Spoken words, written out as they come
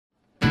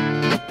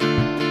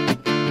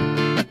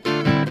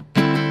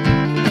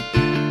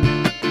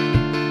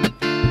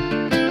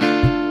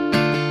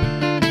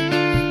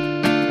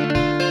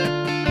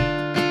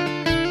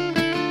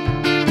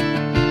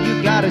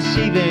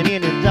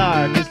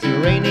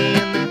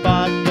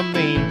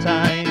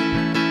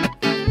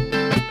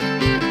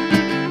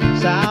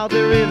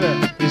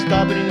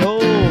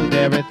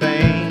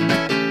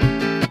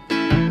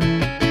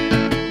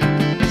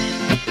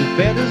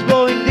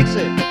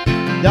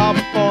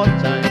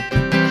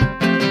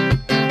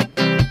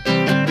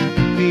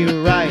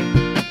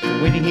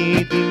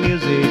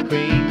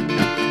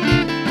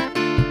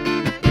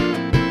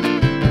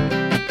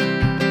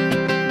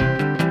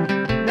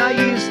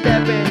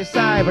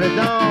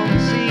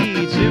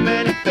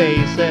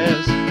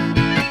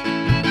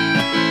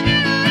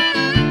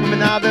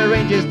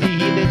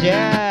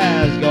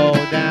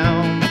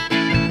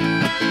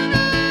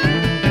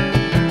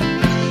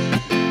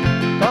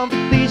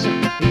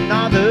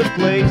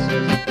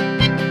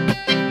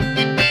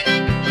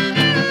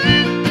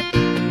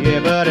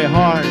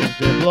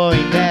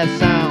blowing that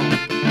sound.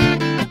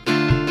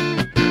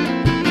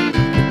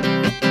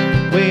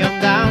 Way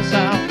on down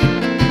south,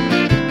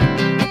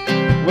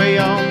 way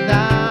on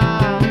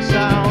down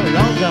south,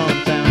 long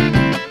downtown.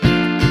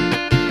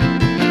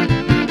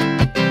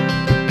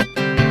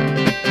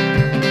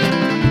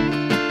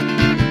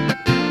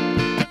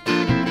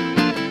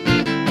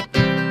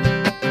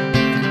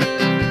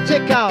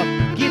 Check out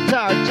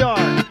guitar jar,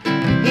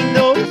 he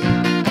knows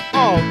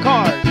all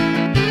chords.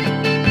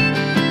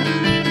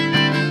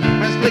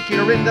 Slicky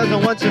the rhythm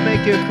doesn't want to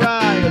make you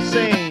cry or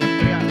sing.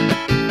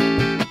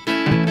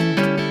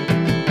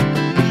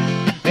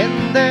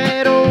 And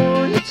that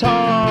old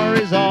guitar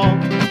is all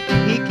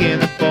he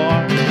can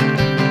afford.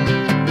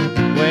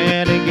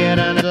 When he get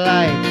under the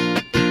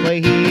lights,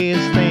 play his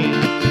thing.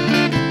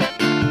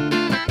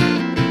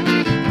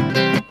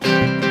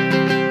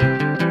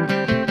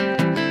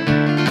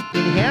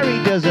 And Harry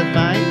doesn't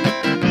mind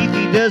if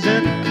he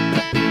doesn't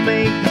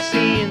make the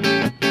scene.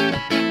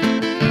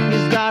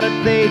 He's got a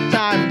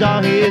daytime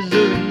dog, he's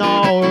doing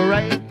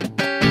alright.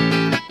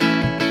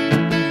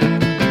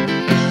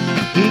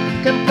 He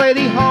can play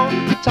the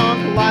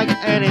honky-tonk like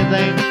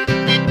anything,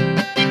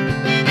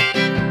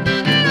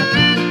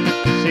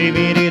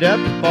 saving it up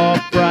for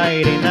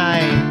Friday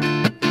night.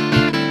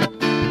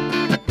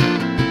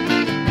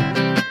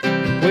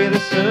 With the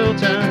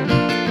Sultans,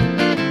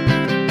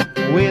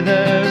 with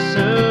the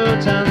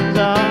Sultans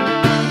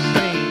on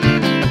swing.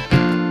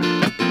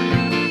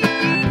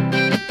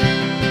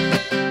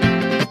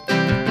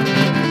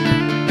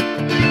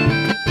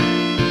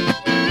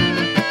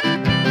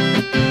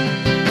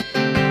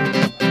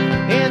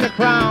 In the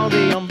crowd, the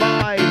young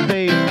boys,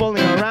 they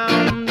fooling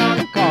around on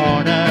the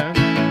corner,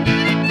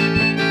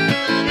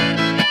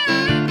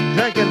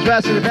 drinking,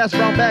 dressing the best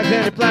brown bags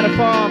and the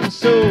platform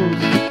stools.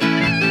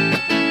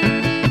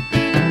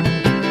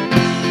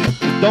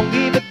 Don't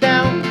give it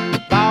down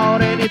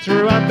about any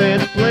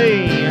trumpet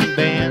playing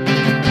band.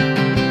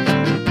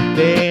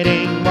 That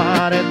ain't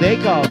what they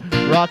call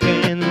rock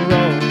and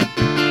roll.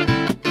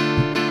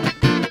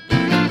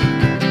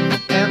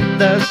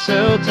 And the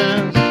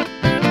Sultans,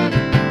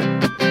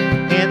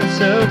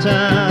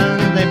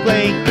 they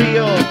play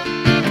Creole.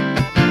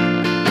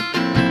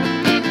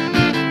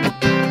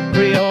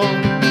 Creole.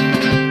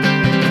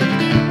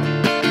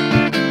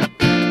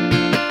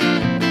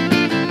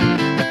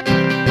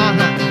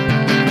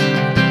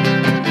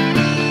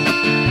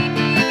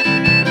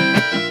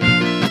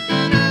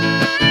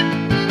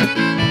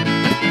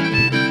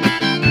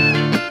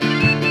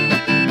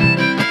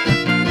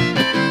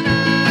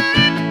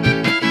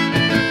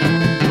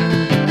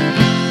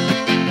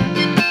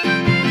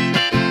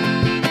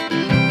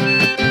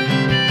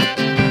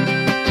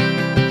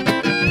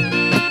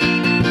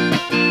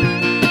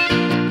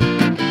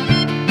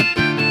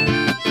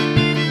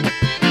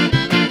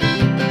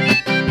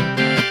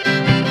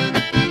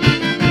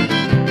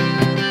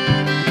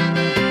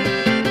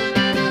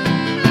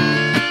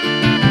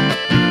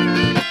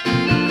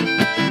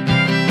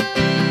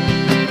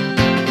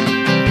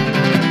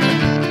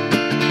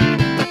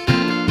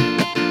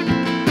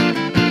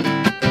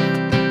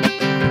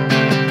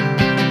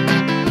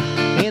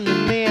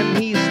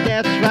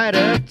 Right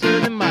up to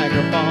the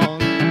microphone.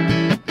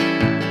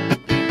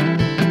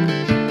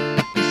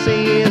 He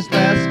say his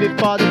last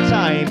before the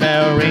time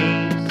bell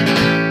rings.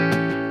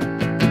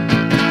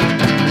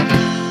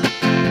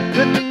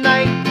 Good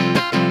night,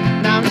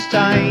 now it's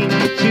time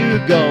to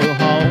go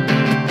home.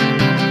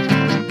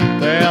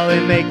 Well, they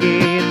make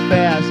it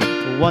fast,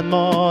 one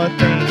more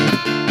thing.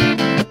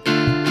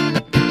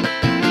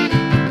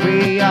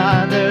 We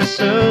are the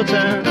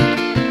Sultans.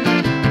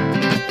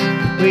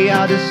 We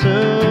are the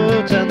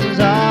Sultans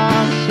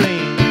of swing.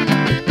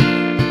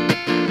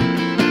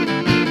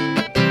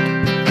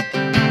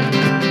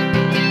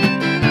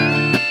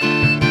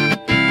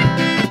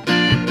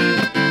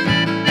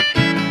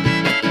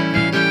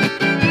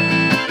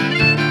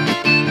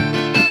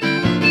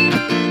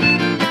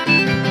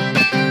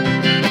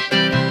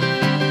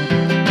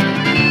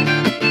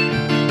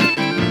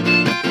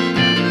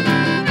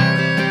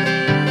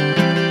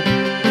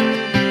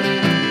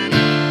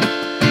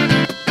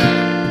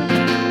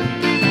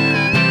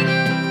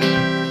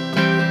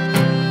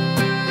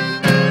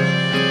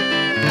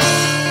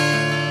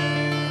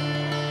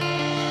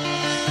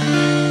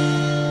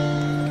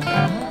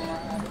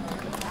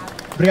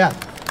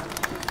 Obrigado.